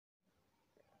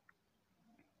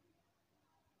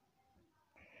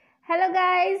Hello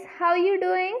guys, how you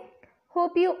doing?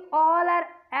 Hope you all are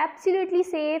absolutely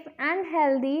safe and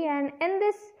healthy, and in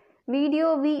this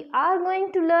video we are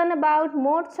going to learn about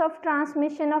modes of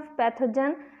transmission of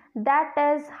pathogen, that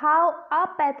is how a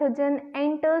pathogen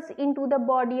enters into the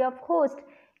body of host.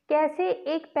 कैसे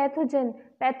एक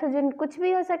pathogen कुछ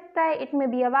भी हो सकता है, it may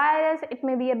be a virus, it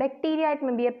may be a bacteria, it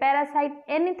may be a parasite,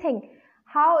 anything.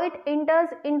 How it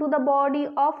enters into the body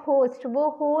of host, वो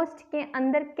host के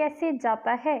अंदर कैसे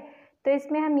जाता है. तो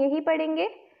इसमें हम यही पढ़ेंगे.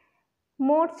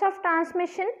 मोड्स ऑफ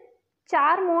ट्रांसमिशन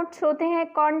 4 मोड्स होते हैं: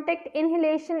 कॉन्टेक्ट,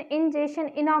 इनहेलेशन, इंजेशन,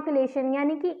 इनॉकुलेशन.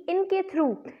 यानी कि इनके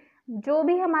थ्रू जो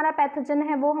भी हमारा पैथोजन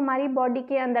है वो हमारी बॉडी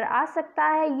के अंदर आ सकता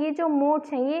है. ये जो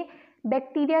मोड्स हैं ये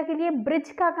बैक्टीरिया के लिए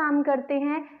ब्रिज का काम करते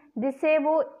हैं, जिससे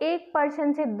वो एक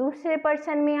पर्सन से दूसरे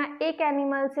पर्सन में या एक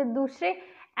एनिमल से दूसरे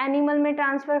एनिमल में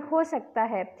ट्रांसफर हो सकता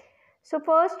है. So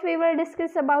first we will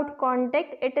discuss about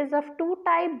contact. It is of two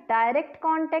type: direct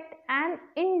contact and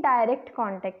indirect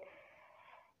contact.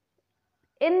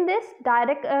 In this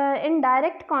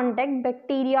direct contact,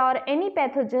 bacteria or any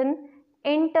pathogen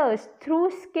enters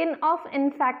through skin of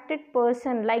infected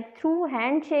person, like through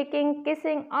handshaking,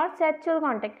 kissing or sexual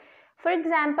contact. For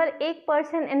example, एक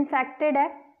person infected है,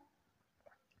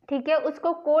 ठीक है,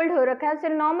 उसको cold हो रखा है, उसे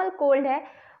normal cold है,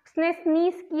 उसने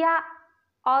स्नीज किया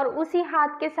और उसी हाथ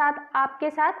के साथ आपके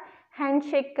साथ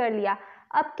हैंडशेक कर लिया.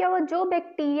 अब क्या वो जो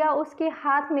बैक्टीरिया उसके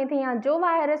हाथ में थे या जो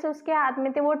वायरस उसके हाथ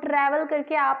में थे वो ट्रैवल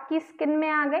करके आपकी स्किन में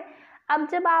आ गए. अब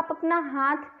जब आप अपना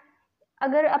हाथ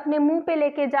अगर अपने मुंह पे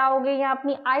लेके जाओगे या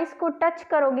अपनी आइज को टच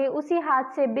करोगे उसी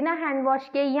हाथ से बिना हैंड वॉश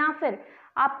किए, या फिर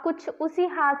आप कुछ उसी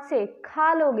हाथ से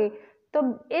खा लोगे,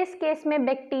 तो इस केस में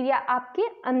बैक्टीरिया आपके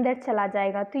अंदर चला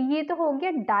जाएगा. तो ये तो हो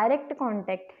गया direct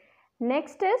contact.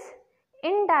 Next is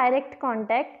indirect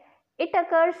contact. It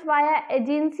occurs via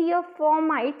agency of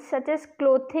formites such as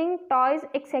clothing, toys,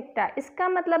 etc. इसका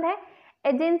मतलब है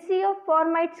agency of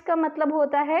formites का मतलब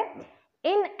होता है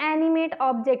inanimate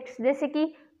objects, जैसे कि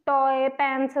टॉय,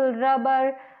 पेंसिल,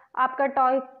 रबर, आपका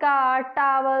toy car,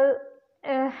 towel,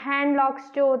 hand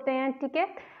locks जो होते हैं, ठीक है,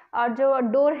 और जो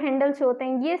डोर हैंडल्स होते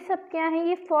हैं, ये सब क्या है,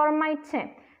 ये फॉर्माइट्स हैं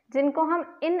जिनको हम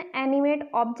इनएनिमेट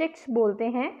ऑब्जेक्ट्स बोलते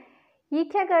हैं. ये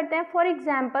क्या करते हैं, फॉर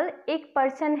एग्जाम्पल एक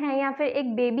पर्सन है या फिर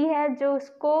एक बेबी है जो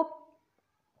उसको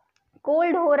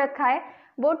कोल्ड हो रखा है,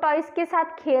 वो टॉयज के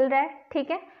साथ खेल रहा है, ठीक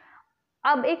है.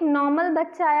 अब एक नॉर्मल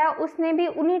बच्चा आया, उसने भी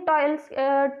उन्हीं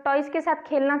टॉयज के साथ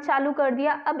खेलना चालू कर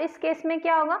दिया. अब इस केस में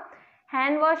क्या होगा,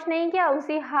 हैंड वॉश नहीं किया,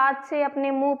 उसी हाथ से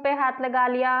अपने मुंह पे हाथ लगा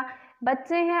लिया.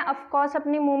 बच्चे हैं ऑफकोर्स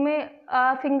अपने मुंह में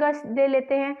फिंगर्स दे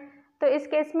लेते हैं, तो इस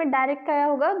केस में डायरेक्ट क्या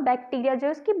होगा, बैक्टीरिया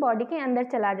जो उसकी बॉडी के अंदर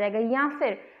चला जाएगा. या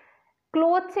फिर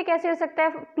क्लोथ से कैसे हो सकता है,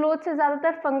 क्लोथ से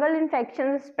ज़्यादातर फंगल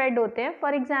इन्फेक्शन स्प्रेड होते हैं.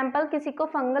 फॉर एग्जांपल किसी को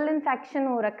फंगल इन्फेक्शन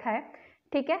हो रखा है,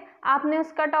 ठीक है, आपने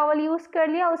उसका टॉवल यूज़ कर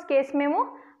लिया, उस केस में वो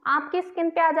आपकी स्किन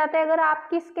पे आ जाता है. अगर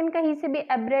आपकी स्किन कहीं से भी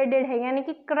एब्रेडेड है यानी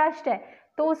कि क्रश्ड है,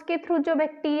 तो उसके थ्रू जो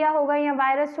बैक्टीरिया होगा या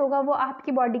वायरस होगा वो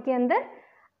आपकी बॉडी के अंदर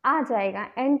आ जाएगा,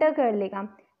 एंटर कर लेगा.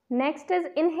 Next is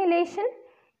inhalation.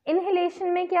 इनहेलेशन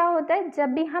में क्या होता है,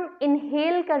 जब भी हम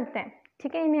इनहेल करते हैं,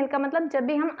 ठीक है, इनहेल का मतलब जब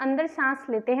भी हम अंदर सांस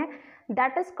लेते हैं,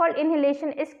 दैट इज कॉल्ड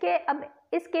इनहेलेशन. अब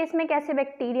इस केस में कैसे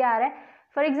बैक्टीरिया आ रहा है,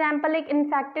 फॉर एग्जाम्पल एक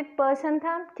इन्फेक्टेड पर्सन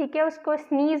था, ठीक है, उसको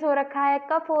स्नीज हो रखा है,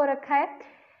 कफ हो रखा है,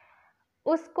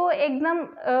 उसको एकदम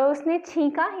उसने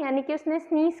छींका यानी कि उसने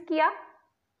स्नीज किया,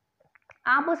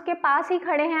 आप उसके पास ही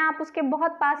खड़े हैं, आप उसके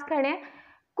बहुत पास खड़े हैं,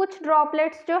 कुछ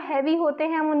ड्रॉपलेट्स जो हैवी होते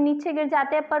हैं वो नीचे गिर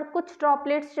जाते हैं, पर कुछ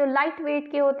ड्रॉपलेट्स जो लाइट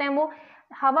वेट के होते हैं वो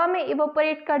हवा में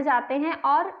इवोपरेट कर जाते हैं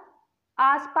और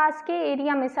आसपास के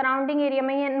एरिया में, सराउंडिंग एरिया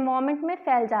में या एनवायरनमेंट में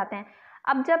फैल जाते हैं.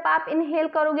 अब जब आप इनहेल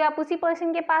करोगे, आप उसी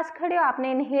पर्सन के पास खड़े हो,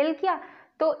 आपने इनहेल किया,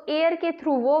 तो एयर के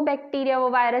थ्रू वो बैक्टीरिया, वो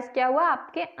वायरस क्या हुआ,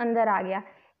 आपके अंदर आ गया.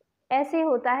 ऐसे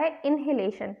होता है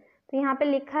इनहेलेशन. तो यहाँ पे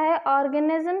लिखा है,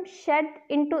 organism shade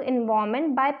into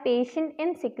environment bye patient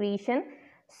in secretion,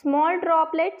 small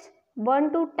droplets 1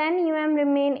 to 10 mm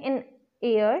remain in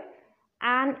air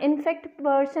and infect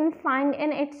person find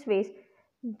in its waste.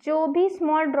 जो भी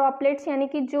स्मॉल ड्रॉपलेट्स यानी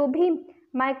कि जो भी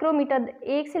माइक्रोमीटर,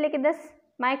 1 से लेकर 10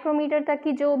 माइक्रोमीटर तक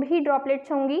की जो भी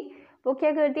ड्रॉपलेट्स होंगी वो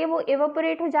क्या करती है, वो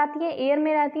एवोपरेट हो जाती है, एयर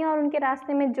में रहती हैं और उनके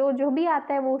रास्ते में जो भी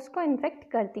आता है वो उसको इन्फेक्ट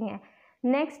करती हैं.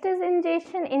 Next is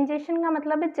ingestion. इंजेशन का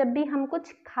मतलब है जब भी हम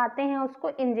कुछ खाते हैं उसको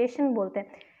इंजेशन बोलते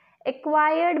हैं.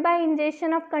 Acquired by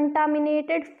ingestion of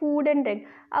contaminated food and drink.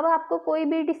 अब आपको कोई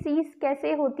भी डिसीज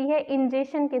कैसे होती है,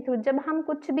 इंजेशन के थ्रू. जब हम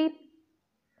कुछ भी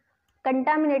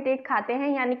कंटामिनेटेड खाते हैं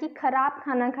यानी कि खराब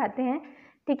खाना खाते हैं,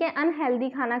 ठीक है, अनहेल्दी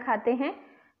खाना खाते हैं,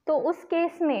 तो उस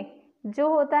केस में जो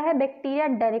होता है बैक्टीरिया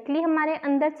डायरेक्टली हमारे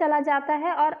अंदर चला जाता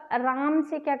है और आराम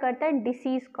से क्या करता है,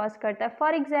 डिसीज कॉज करता है.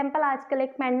 फॉर एग्जांपल आजकल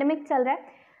एक पैंडेमिक चल रहा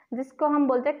है जिसको हम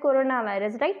बोलते हैं corona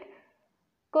virus, right.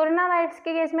 Corona virus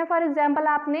के केस में फॉर एग्जांपल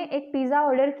आपने एक पिज़्ज़ा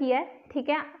ऑर्डर किया है, ठीक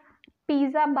है,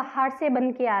 पिज़्ज़ा बाहर से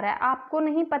बन के आ रहा है, आपको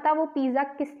नहीं पता वो पिज़्ज़ा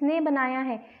किसने बनाया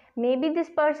है, मे बी जिस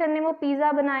पर्सन ने वो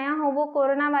पिज़्ज़ा बनाया हो वो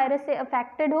कोरोना वायरस से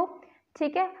अफेक्टेड हो,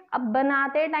 ठीक है। अब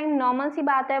बनाते टाइम नॉर्मल सी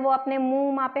बात है, वो अपने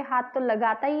मुंह वहाँ पे हाथ तो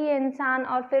लगाता ही है इंसान,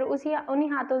 और फिर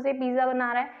उन्हीं हाथों से पिज़्ज़ा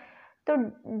बना रहा है, तो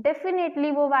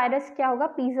डेफिनेटली वो वायरस क्या होगा,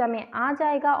 पिज़्ज़ा में आ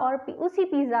जाएगा, और उसी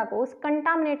पिज़्ज़ा को, उस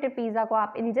कंटामिनेटेड पिज़्ज़ा को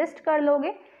आप इंजेस्ट कर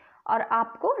लोगे और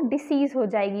आपको डिसीज़ हो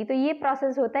जाएगी। तो ये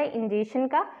प्रोसेस होता है इंजेक्शन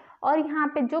का, और यहाँ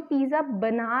पे जो पिज़्ज़ा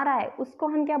बना रहा है उसको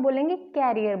हम क्या बोलेंगे,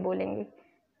 कैरियर बोलेंगे,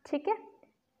 ठीक है।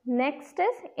 Next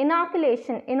is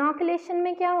इनॉकुलेशन। इनॉकुलेशन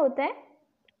में क्या होता है,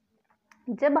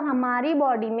 जब हमारी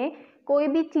बॉडी में कोई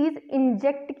भी चीज़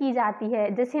इंजेक्ट की जाती है,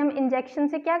 जैसे हम इंजेक्शन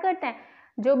से क्या करते हैं,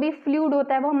 जो भी फ्लूइड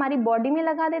होता है वो हमारी बॉडी में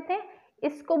लगा देते हैं,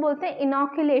 इसको बोलते हैं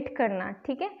इनॉकुलेट करना,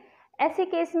 ठीक है। ऐसे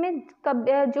केस में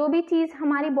जो भी चीज़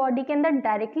हमारी बॉडी के अंदर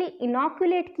डायरेक्टली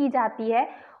इनॉकुलेट की जाती है,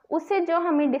 उससे जो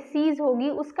हमें डिसीज़ होगी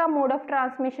उसका मोड ऑफ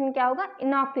ट्रांसमिशन क्या होगा,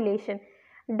 इनॉकुलेशन।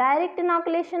 Direct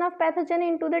इनॉकुलेशन of pathogen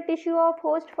into the tissue of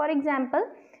host, for example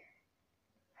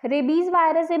rabies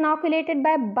virus इनॉकुलेटेड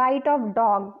bye bite of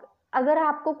dog. अगर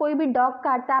आपको कोई भी डॉग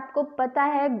काटता है, आपको पता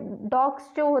है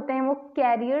डॉग्स जो होते हैं वो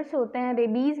कैरियर्स होते हैं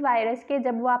रेबीज वायरस के,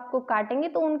 जब वो आपको काटेंगे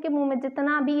तो उनके मुंह में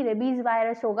जितना भी रेबीज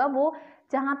वायरस होगा वो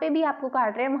जहाँ पे भी आपको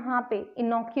काट रहे हैं वहाँ पे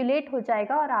इनॉक्यूलेट हो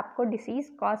जाएगा और आपको डिसीज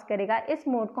कॉज करेगा। इस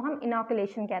मोड को हम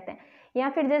इनॉकुलेशन कहते हैं। या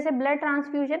फिर जैसे ब्लड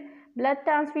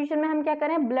ट्रांसफ्यूजन में हम क्या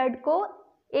करें, ब्लड को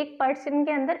एक पर्सन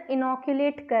के अंदर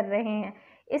इनॉक्यूलेट कर रहे हैं,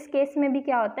 इस केस में भी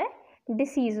क्या होता है,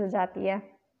 डिसीज हो जाती है।